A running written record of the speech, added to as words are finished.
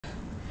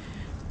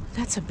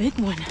That's a big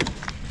one.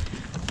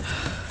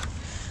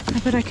 I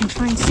bet I can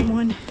find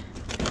someone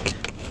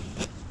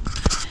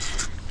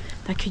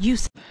that could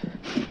use it.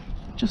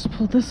 Just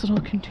pull this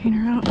little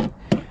container out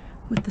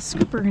with the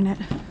scooper in it.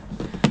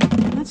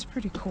 That's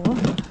pretty cool.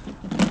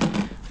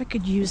 I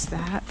could use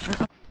that for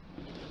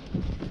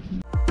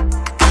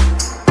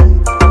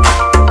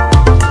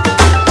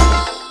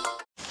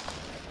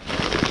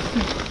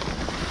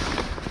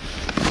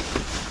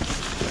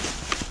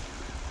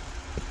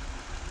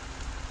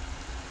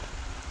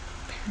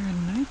pair of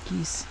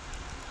Nikes.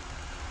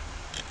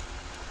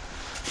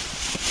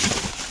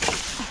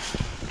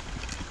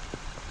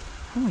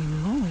 Holy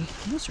moly,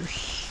 those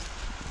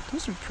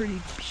are pretty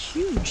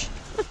huge.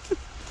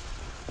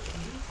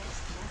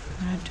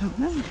 I don't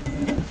know.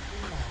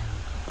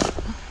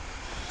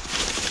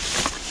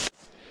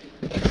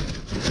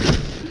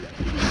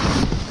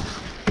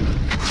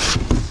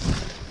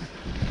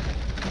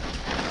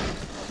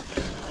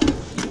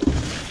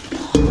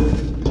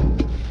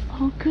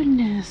 Oh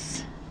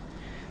goodness.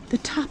 The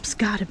top's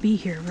gotta be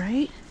here,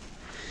 right?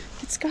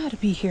 It's gotta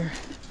be here.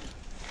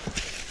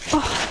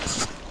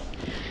 Oh.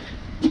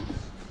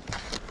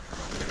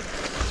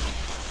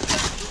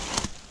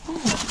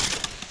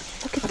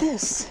 Look at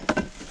this.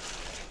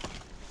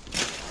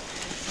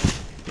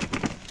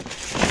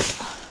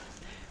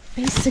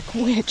 Basic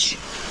witch.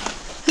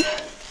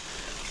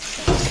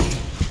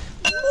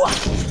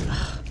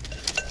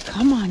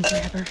 Come on,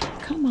 grab her.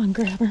 Come on,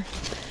 grab her.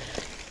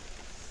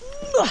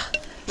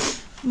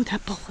 Ooh,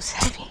 that bowl is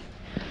heavy.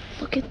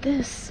 Look at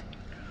this.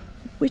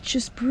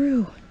 Witch's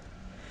brew.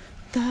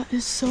 That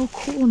is so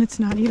cool, and it's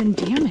not even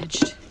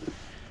damaged.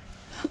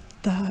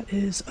 That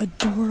is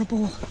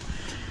adorable.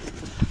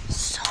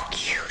 So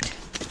cute.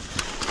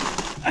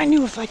 I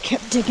knew if I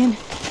kept digging.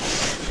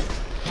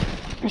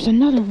 There's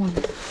another one.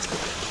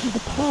 The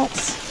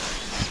pots.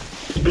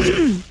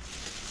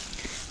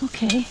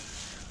 Okay.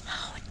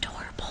 How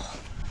adorable.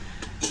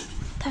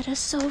 That is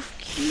so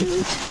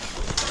cute.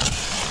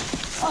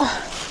 Oh,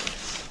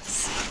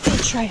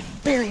 let's try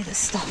and bury this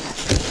stuff.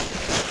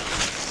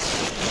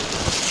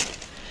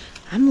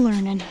 I'm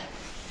learning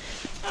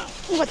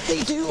what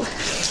they do.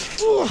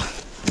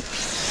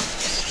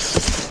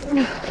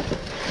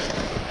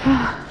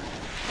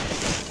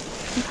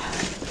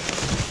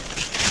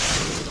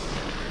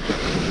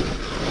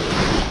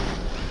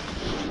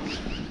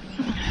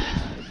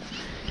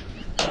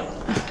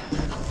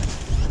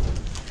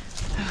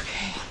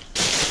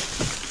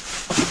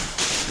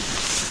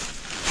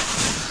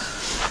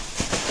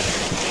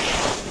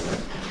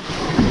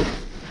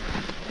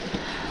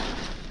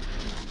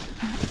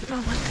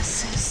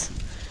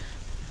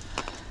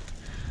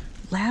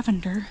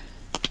 Lavender,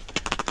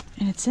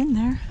 and it's in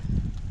there.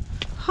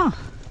 Huh.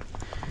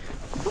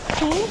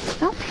 Okay.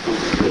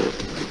 Okay.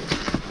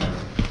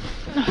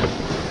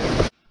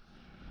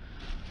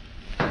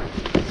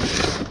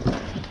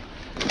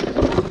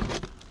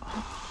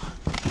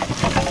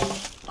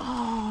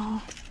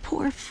 Oh,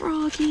 poor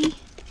Froggy.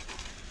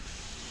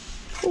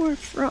 Poor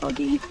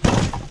Froggy.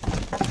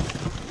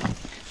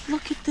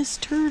 Look at this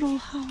turtle.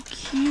 How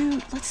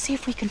cute. Let's see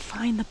if we can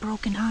find the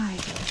broken eye.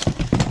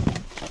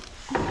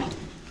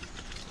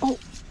 Oh,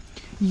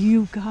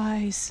 you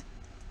guys,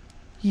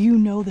 you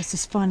know this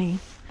is funny,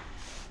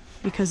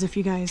 because if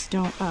you guys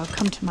don't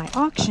come to my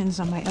auctions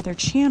on my other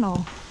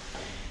channel,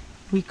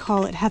 we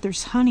call it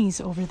Heather's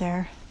Honeys over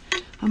there.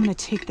 I'm going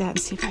to take that and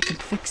see if I can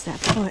fix that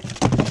foot.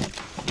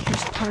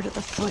 Here's part of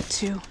the foot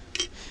too.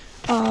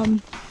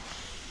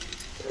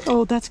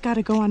 Oh, that's got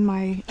to go on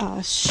my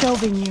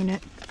shelving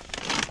unit.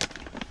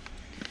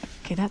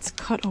 Okay, that's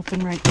cut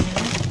open right there.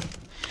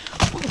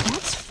 Oh,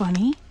 that's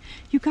funny.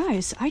 You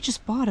guys, I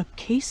just bought a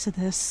case of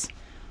this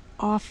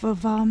off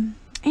of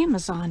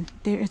Amazon.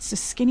 It's a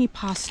skinny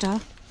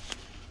pasta.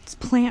 It's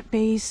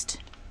plant-based.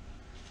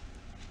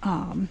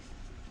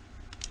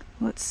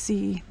 Let's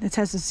see. It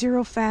has a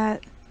 0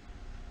 fat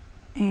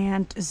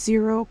and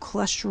 0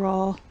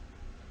 cholesterol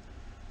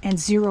and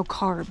 0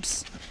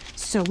 carbs.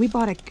 So we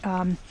bought a.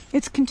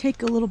 It can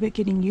take a little bit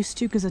getting used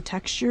to because of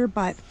texture,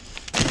 but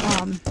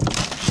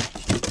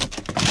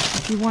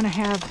if you want to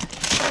have.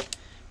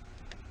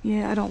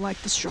 Yeah, I don't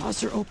like the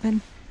straws are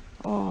open.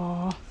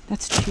 Oh,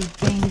 that's too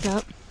banged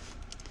up.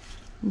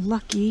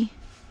 Lucky.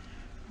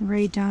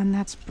 Raydon,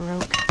 that's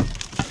broke.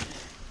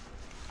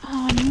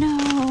 Oh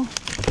no.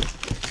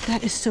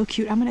 That is so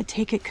cute. I'm going to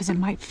take it because it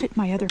might fit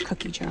my other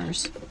cookie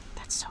jars.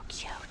 That's so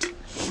cute.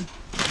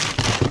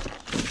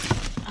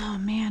 Oh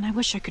man, I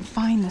wish I could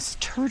find this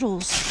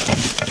turtles.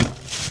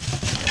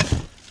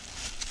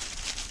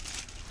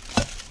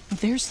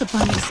 There's the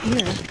bunny's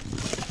ear.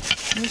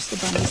 There's the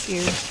bunny's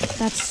ear.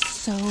 That's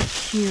so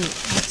cute.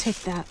 I'll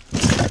take that.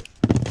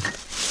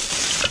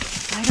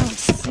 I don't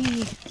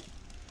see.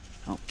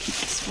 Oh, keep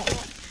this falling.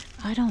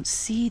 I don't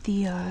see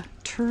the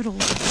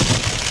turtle's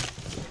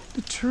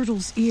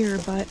ear,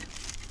 but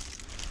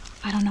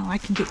I don't know. I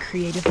can get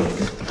creative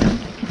later.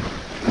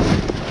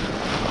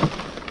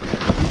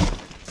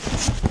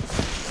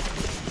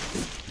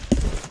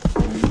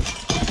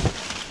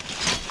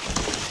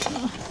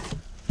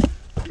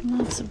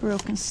 Lots of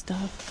broken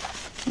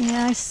stuff.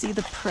 Yeah, I see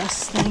the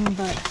press thing,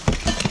 but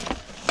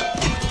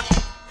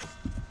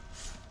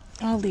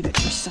I'll leave it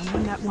for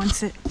someone that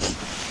wants it.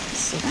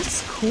 So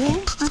that's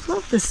cool. I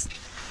love this.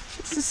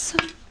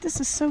 This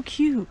is so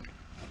cute.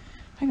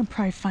 I can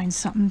probably find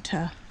something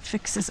to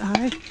fix his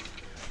eye.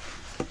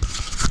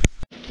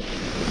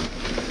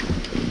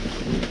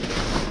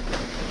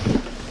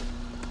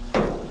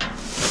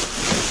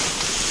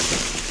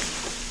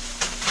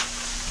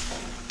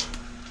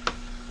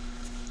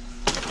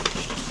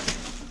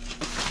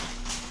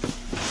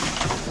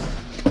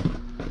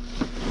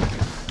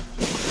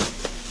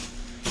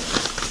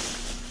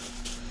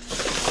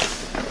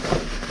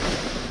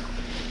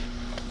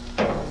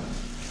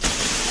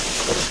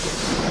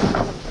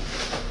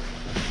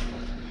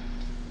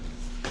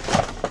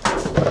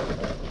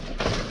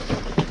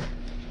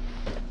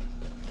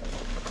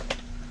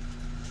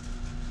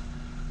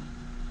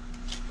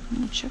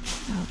 Oh, check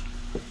it out.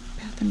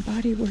 Bath and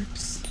Body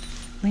Works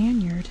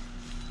lanyard.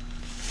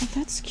 Oh,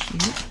 that's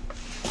cute.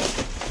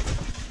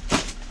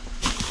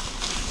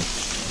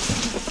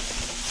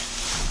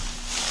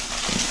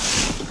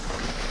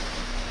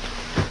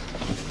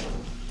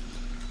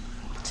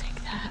 I'll take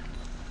that.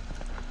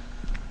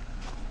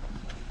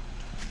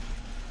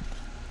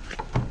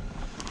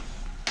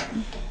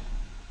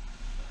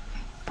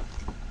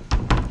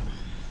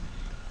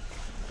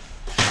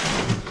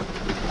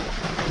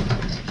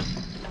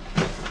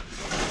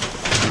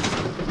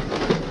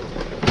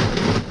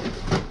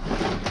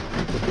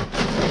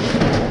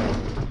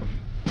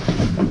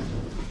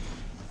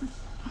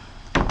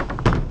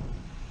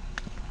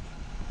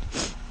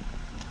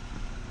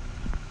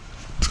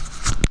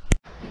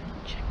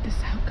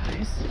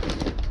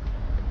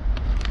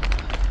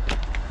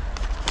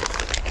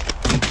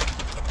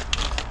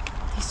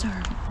 These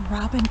are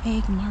robin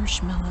egg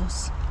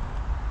marshmallows.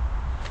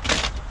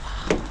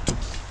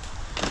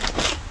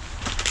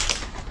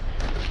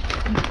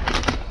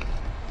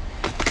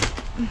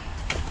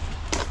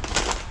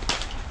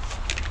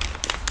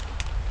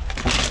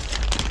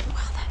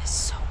 Wow, that is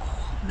so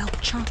cool.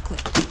 Milk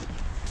chocolate.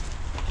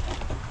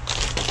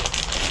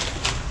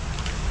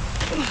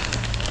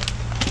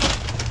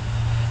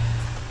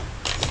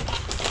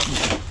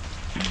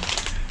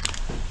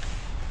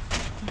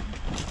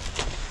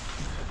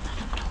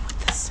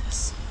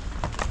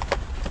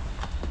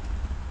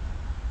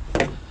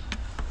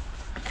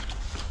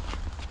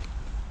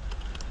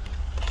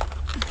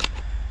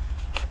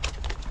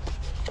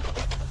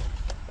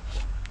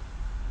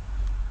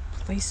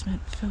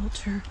 Placement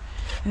filter.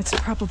 It's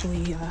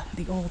probably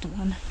the old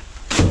one.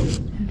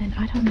 And then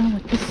I don't know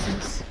what this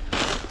is.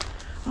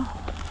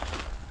 Oh,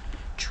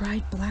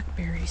 dried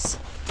blackberries.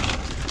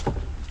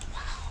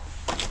 Wow.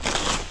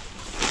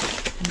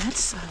 And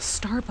that's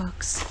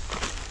Starbucks.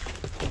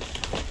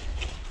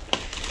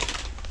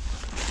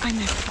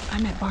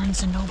 I'm at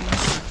Barnes and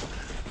Nobles,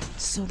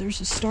 so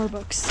there's a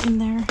Starbucks in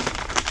there.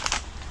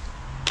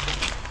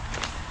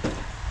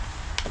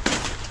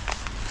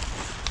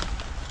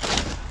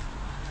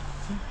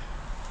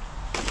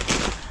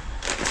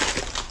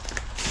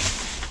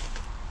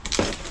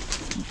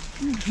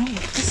 I don't know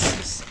what this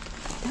is.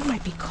 That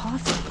might be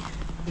coffee.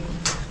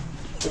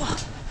 Whoa.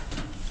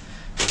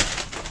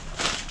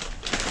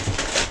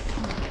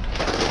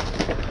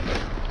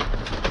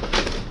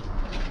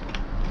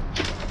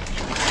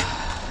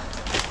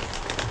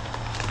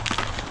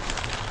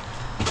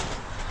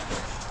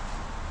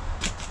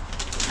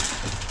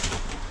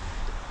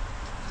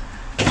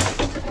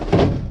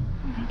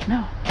 I don't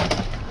know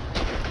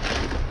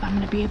if I'm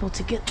gonna be able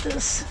to get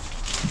this.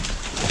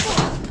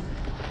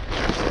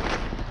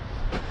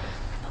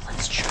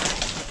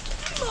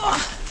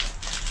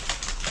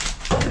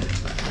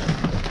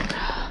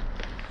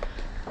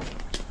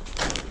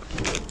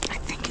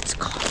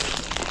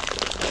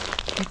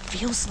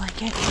 Feels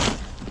like it.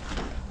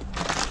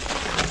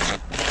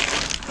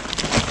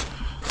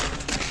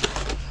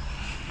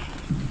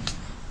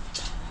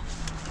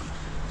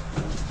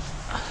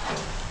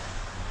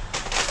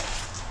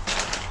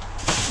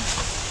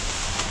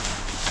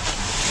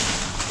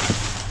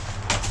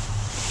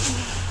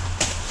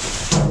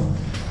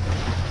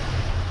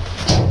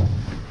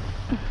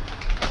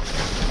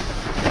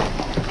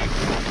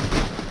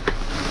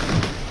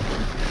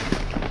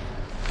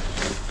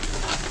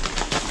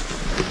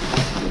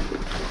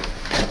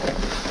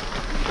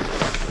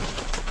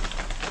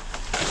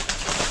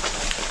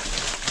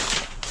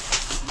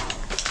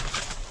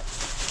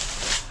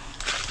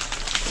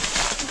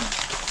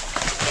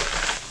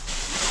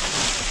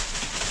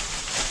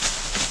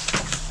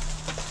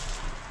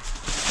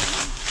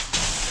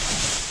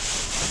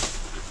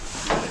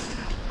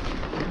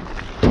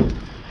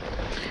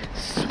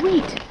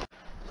 Sweet.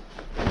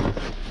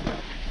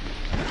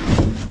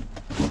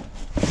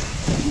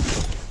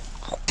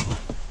 Oh,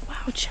 wow,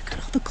 check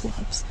out all the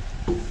gloves.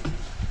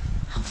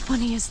 How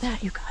funny is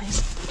that, you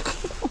guys?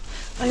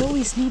 I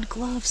always need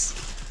gloves.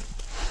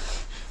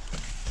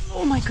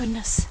 Oh my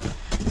goodness.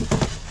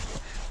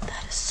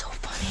 That is so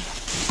funny.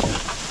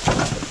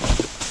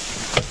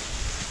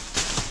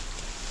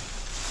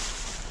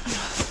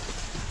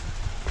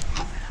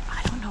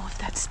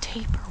 that's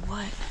tape or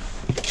what.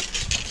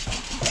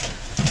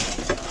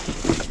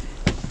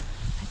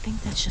 I think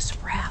that's just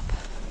wrap.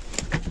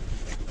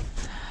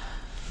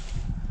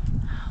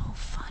 How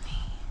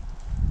funny.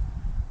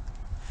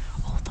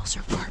 Oh, those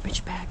are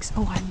garbage bags.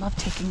 Oh, I love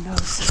taking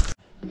those.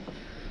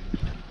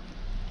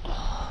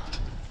 Oh,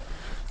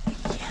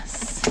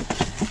 yes.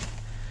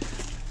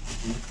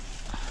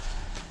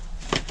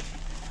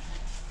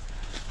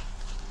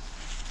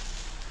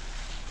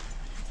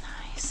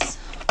 Nice.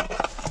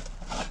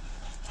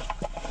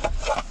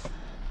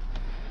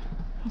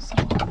 Those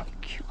little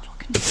cute little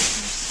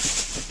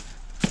containers.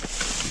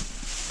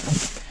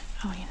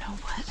 Oh, you know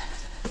what?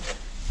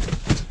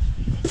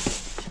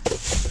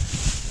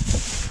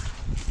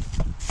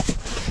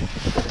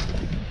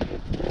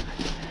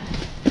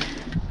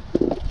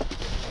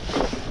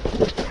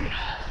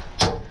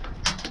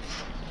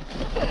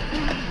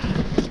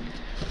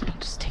 I'll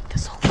just take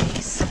this whole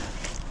case.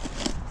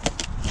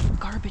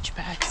 Garbage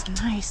bags,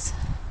 nice.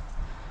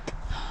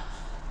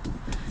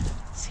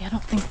 See, I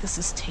don't think this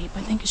is tape.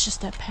 I think it's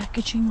just that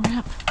packaging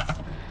wrap.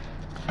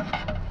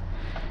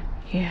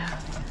 Yeah.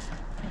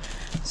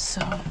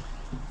 So,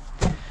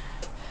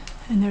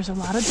 and there's a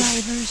lot of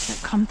divers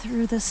that come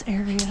through this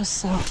area,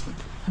 so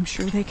I'm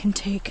sure they can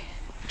take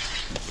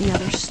the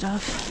other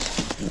stuff.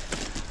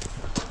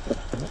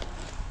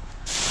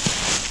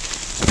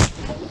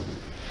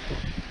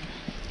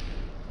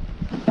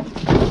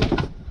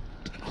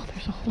 Oh,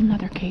 there's a whole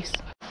nother case.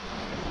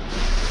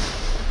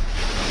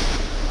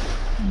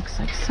 Looks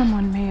like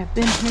someone may have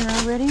been here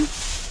already.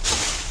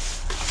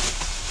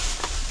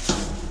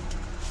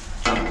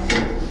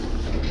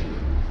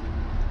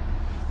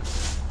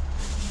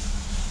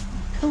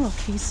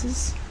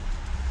 Pillowcases.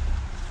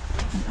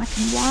 And I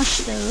can wash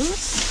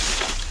those.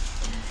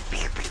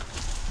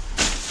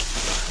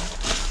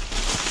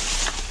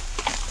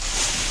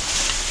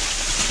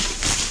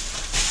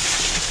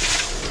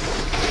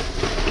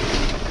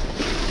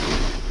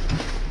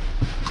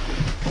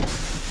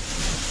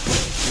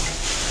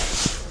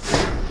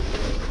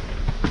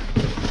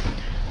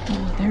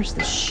 Oh, there's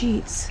the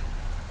sheets.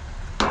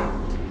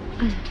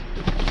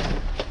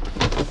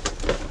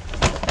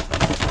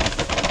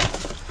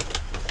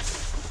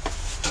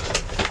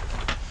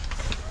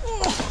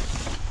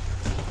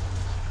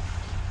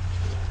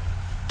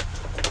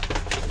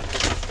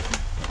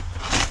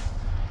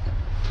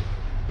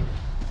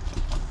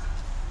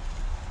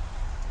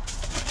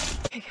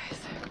 Okay guys,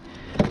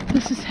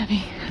 this is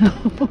heavy.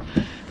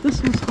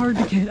 This was hard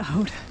to get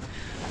out.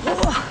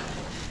 Oh,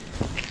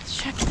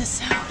 check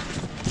this out.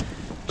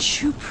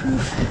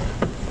 Chew-proof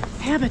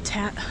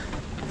habitat.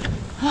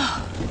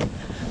 Oh.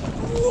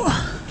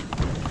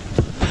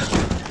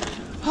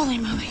 Holy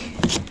moly.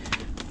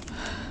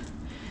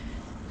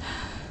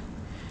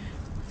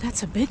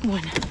 That's a big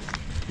one.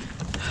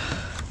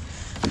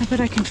 I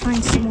bet I can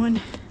find someone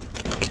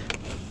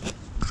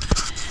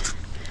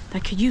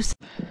that could use it.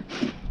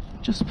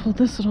 Just pulled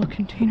this little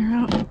container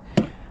out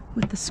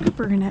with the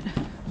scooper in it.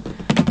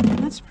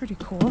 That's pretty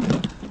cool.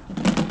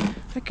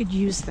 I could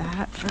use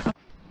that for... Oh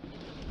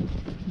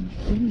my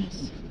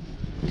goodness.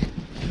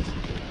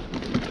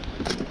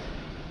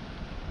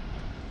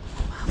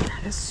 Wow,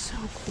 that is so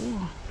cool.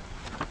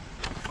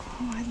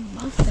 Oh, I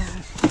love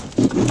that.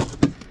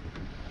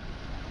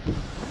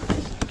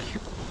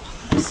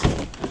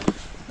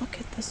 Look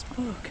at this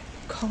book,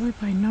 colored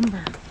by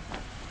number.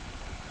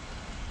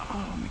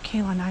 Oh,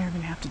 Michaela and I are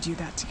going to have to do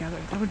that together.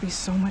 That would be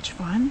so much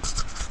fun.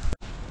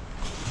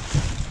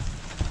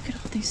 Look at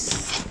all these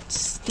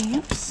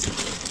stamps.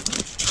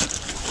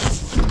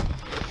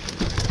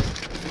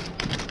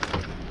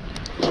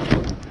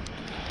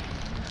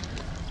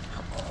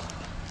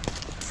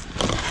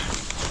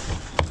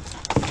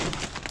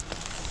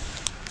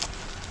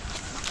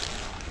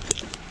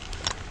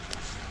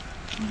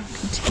 Little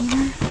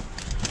container.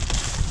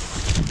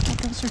 Oh,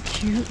 those are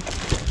cute.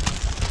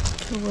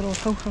 The little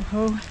ho ho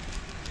ho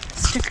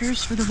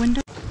stickers for the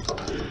window.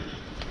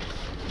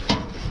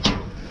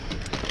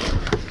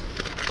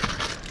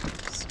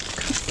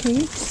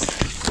 Cupcakes,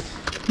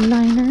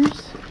 liners.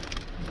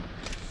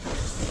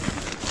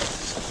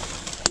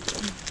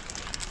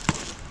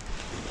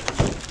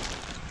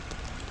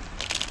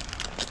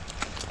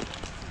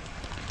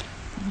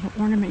 A little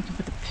ornament, you can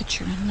put the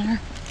picture in there.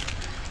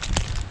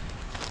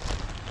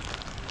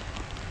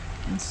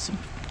 And some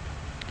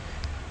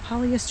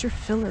polyester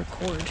filler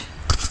cord.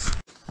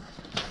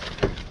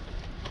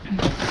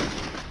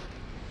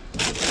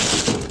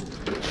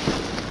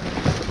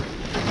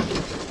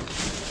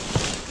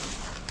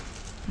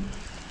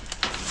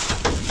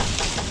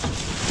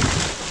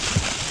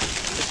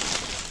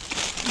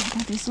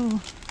 These little,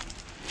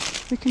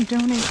 we can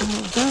donate all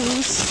of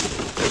those.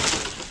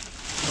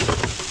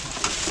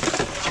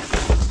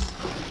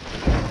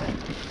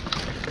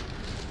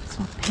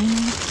 Some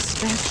paint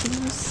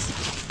spatulas.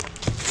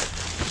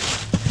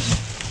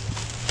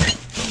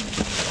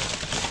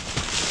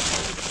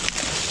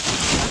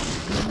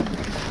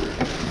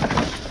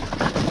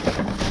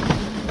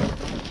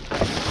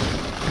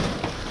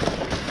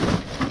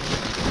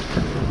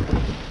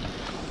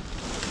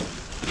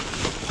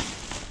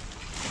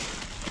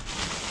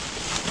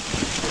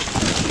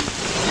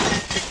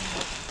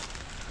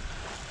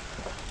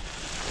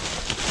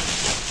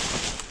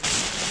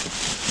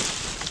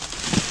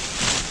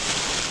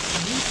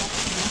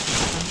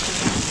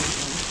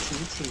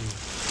 waiting.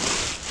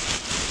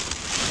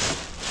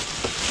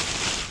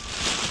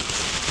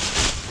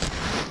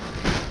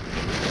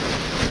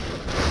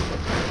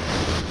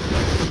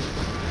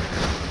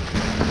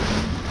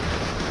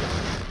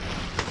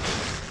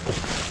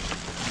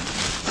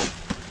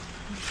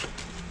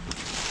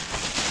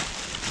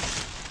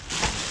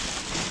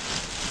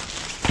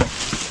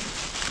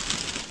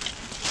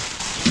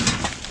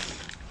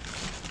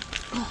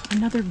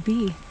 Another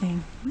bee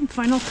thing. You can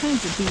find all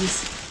kinds of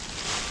bees.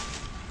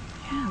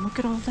 Yeah, look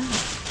at all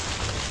that.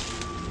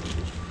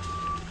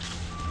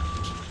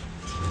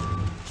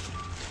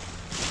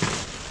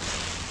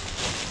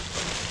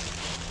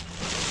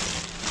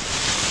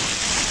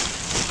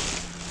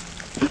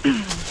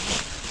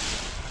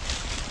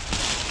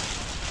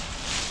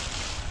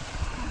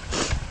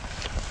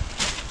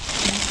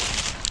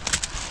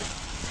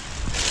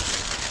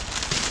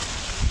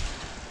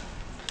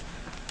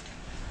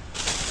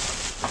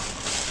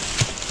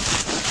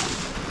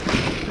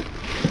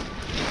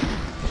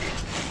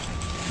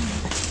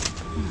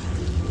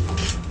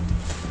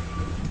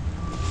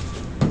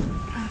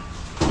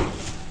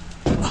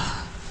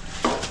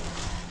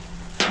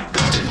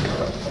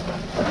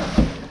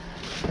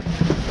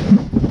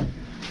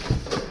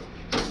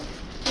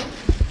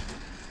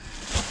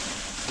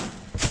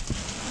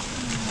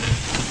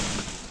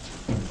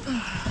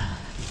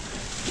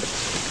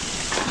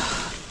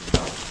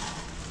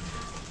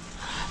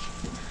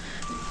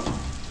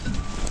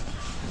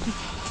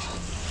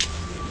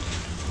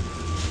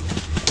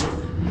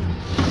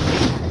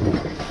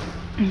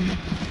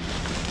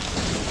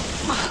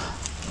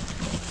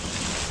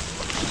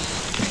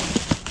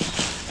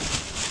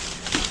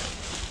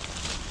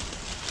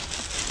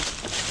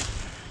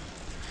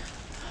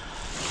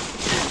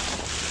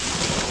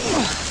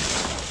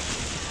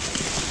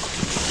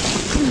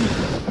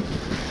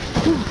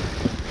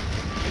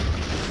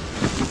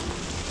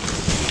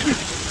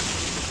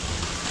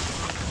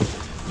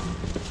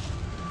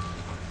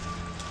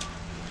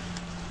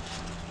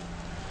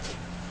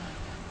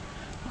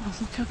 Oh,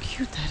 look how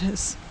cute that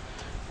is.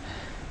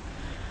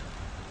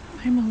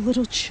 I'm a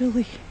little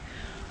chilly.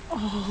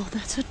 Oh,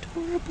 that's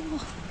adorable.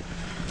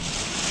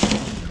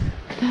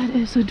 That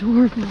is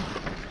adorable.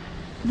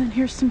 And then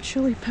here's some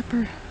chili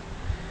pepper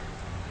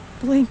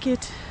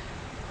blanket.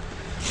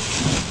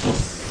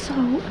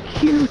 So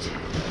cute.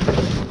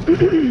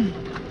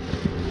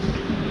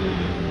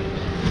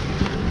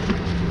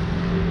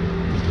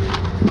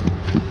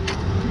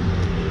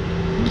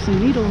 There's a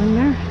needle in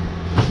there.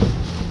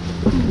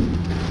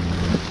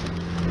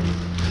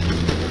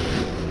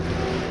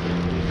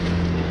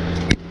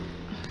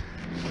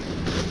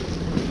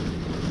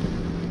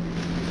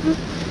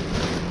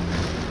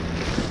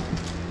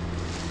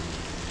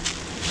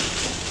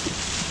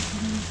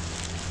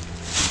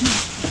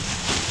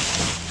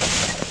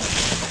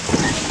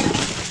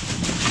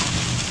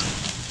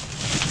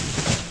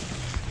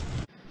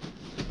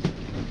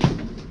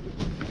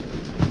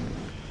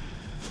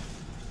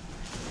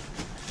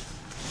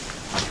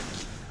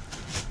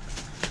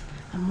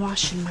 I'm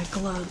washing my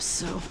gloves,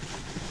 so I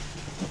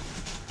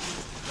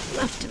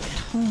left them at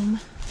home.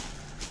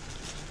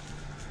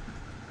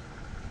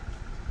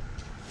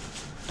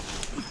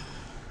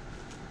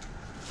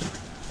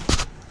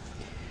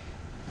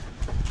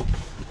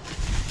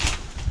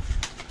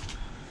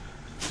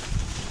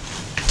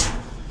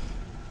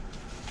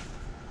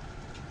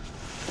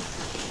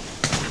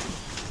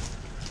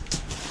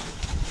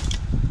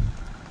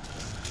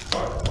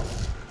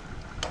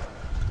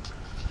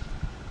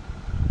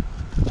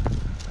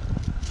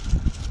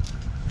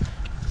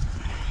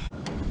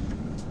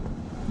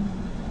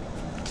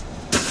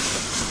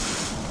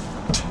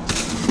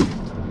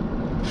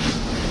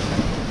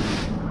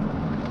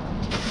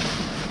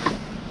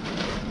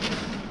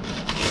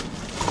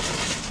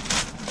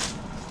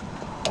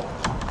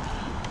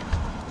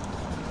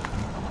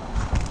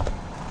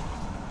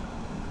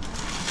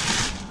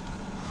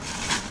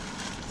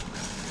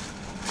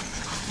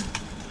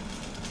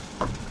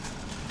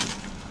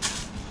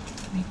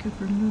 Makeup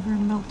remover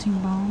melting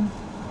balm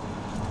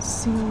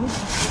sealed.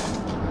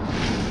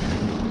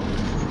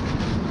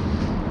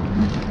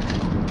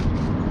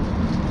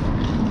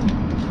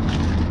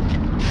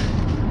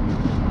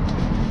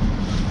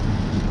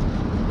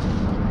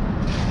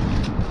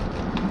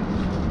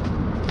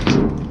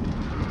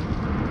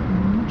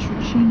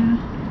 Neutrogena.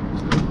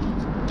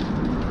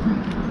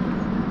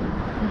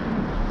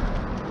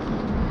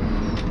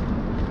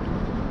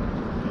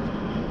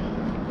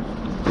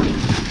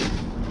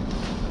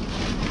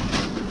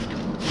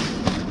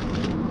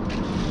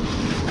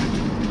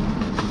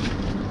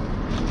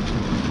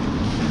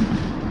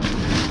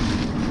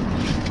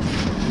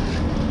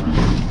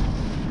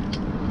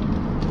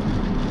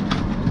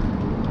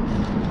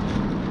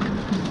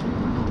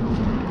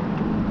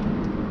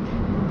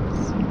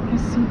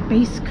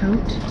 Base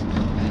coat.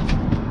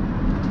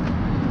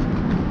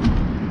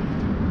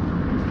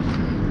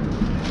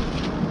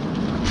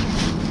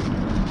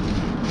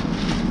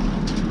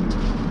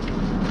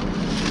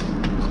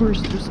 Of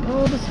course, there's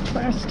all this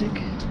plastic.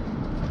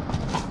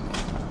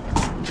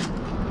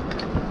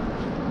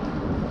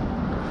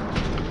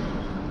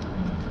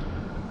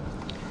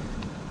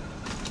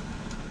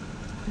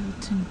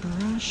 Quilting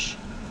brush.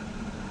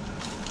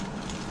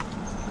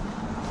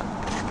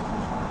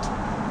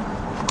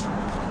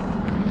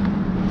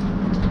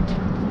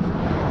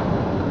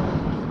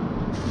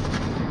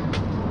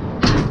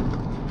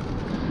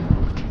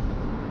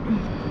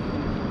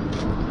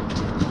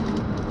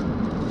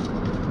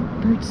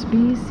 Burt's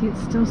Bees, see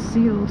it's still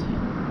sealed.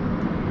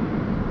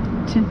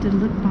 Tinted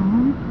lip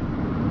balm.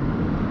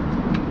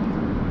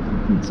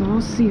 It's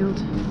all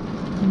sealed.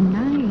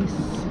 Nice.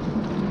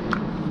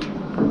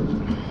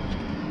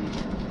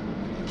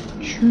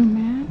 True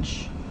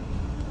Match.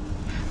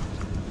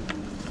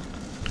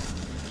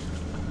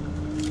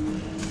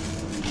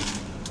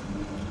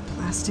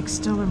 Plastic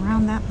still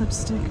around that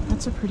lipstick.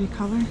 That's a pretty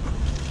color.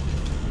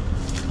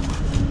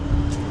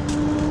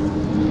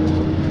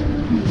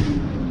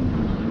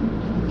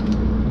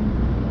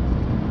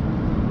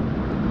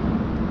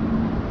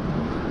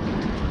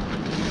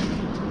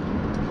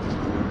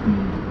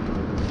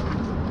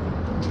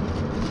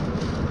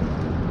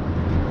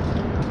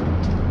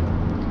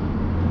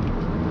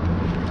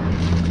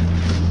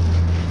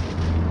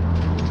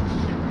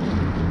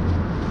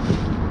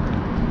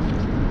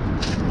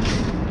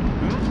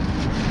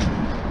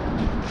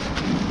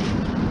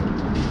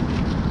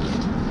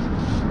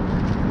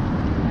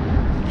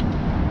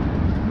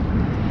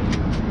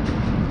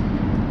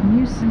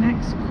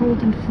 Mucinex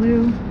Cold and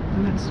Flu,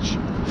 and that's cheap.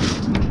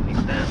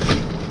 Like that.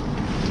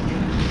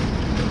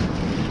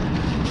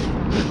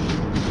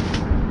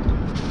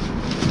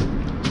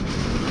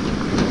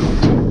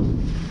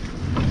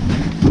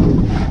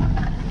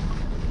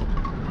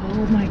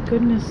 Oh my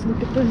goodness,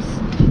 look at this.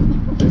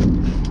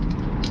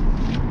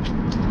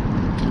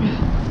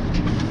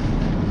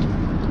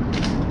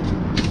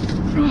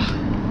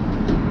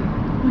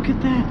 Look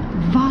at that.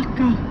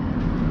 Vodka.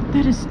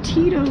 That is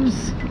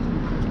Tito's.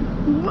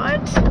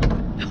 What?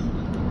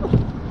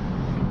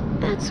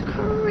 That's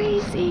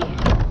crazy.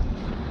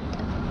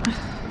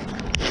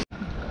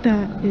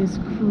 That is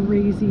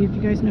crazy. If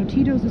you guys know,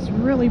 Tito's is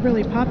really,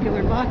 really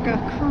popular vodka.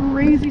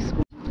 Crazy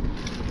school.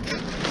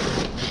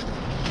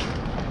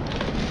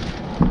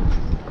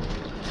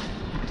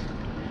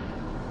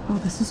 Oh,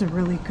 this is a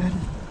really good.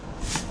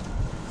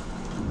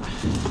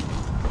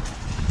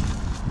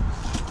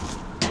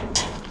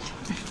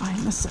 I find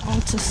this at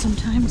Ulta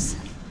sometimes.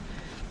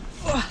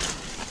 Ugh.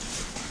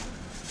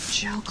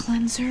 Gel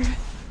cleanser.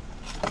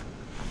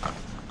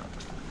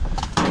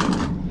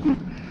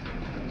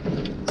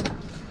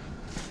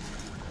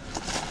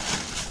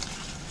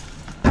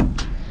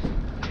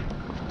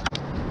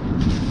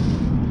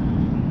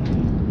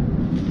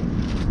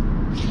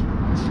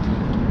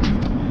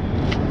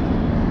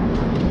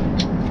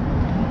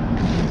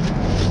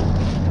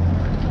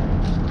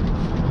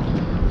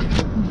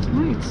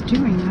 Why it's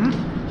doing that?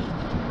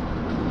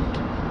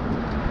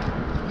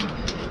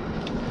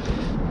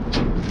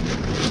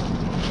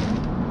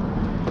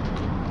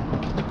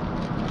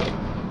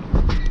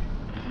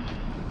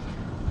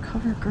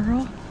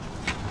 Girl.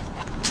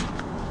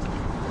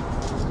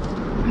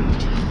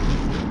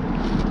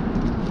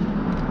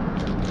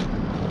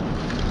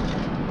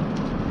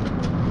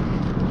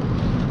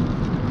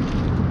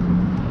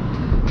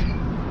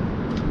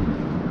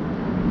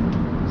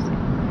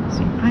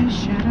 Some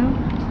eyeshadow.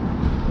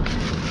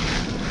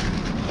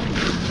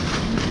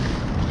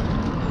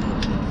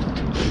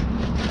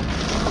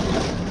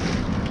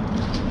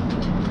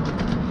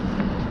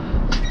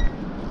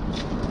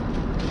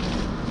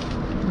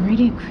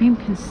 Radiant Cream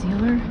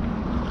Concealer.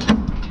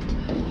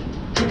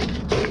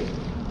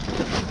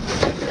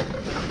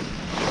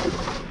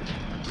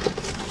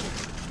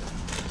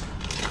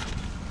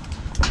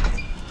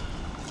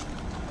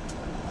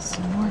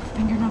 Some more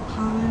fingernail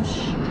polish.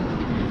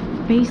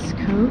 Base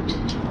coat.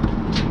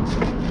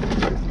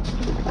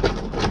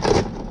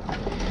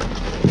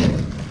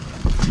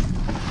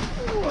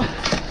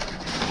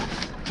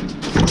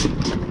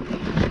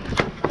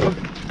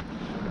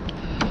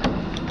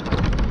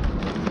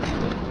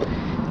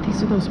 These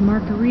are those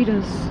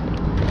margaritas.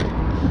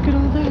 Look at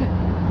all that.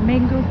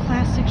 Mango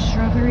classic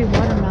strawberry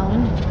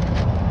watermelon.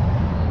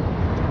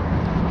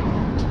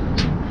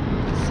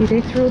 See,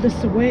 they throw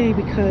this away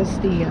because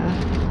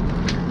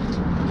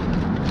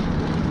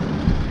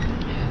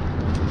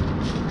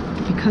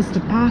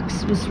the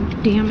box was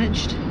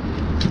damaged.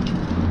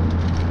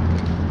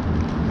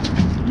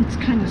 It's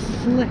kind of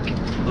slick.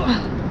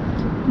 Ugh.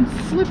 And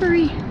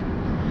slippery.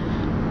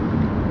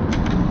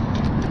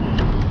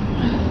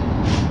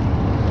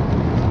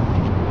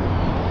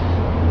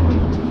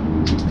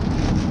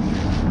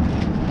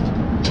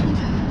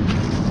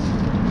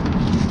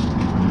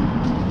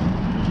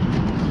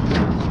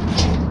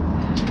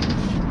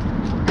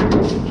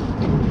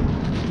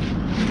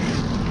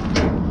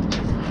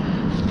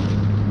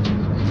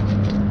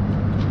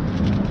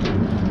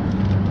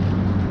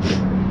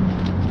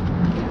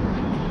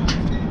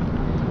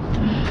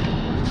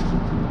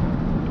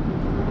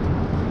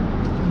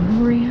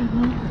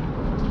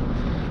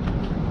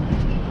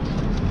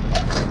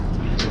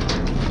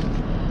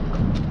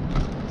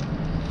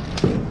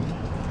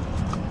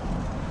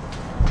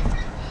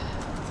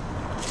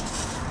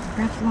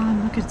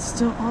 Revlon, look, it's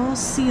still all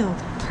sealed.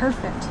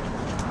 perfect.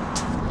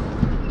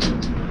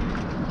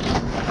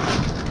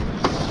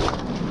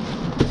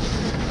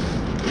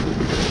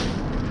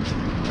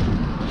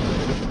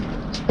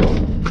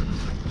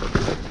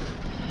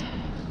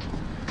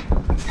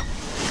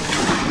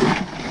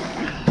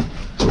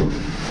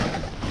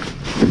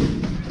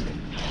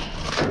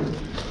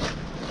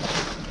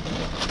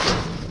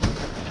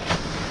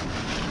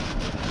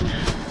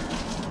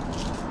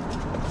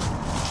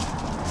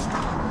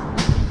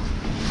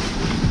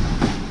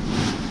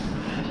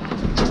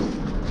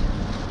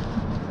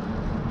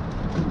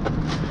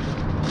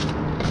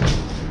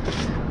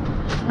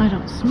 I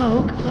don't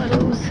smoke, but I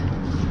was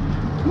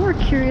more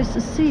curious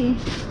to see.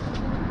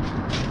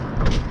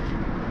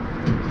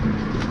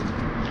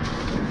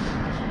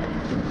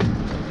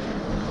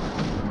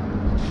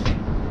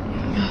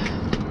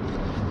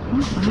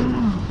 Oh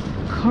wow,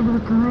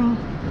 CoverGirl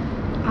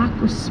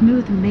Aqua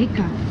Smooth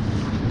Makeup.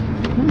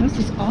 Oh, this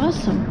is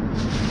awesome.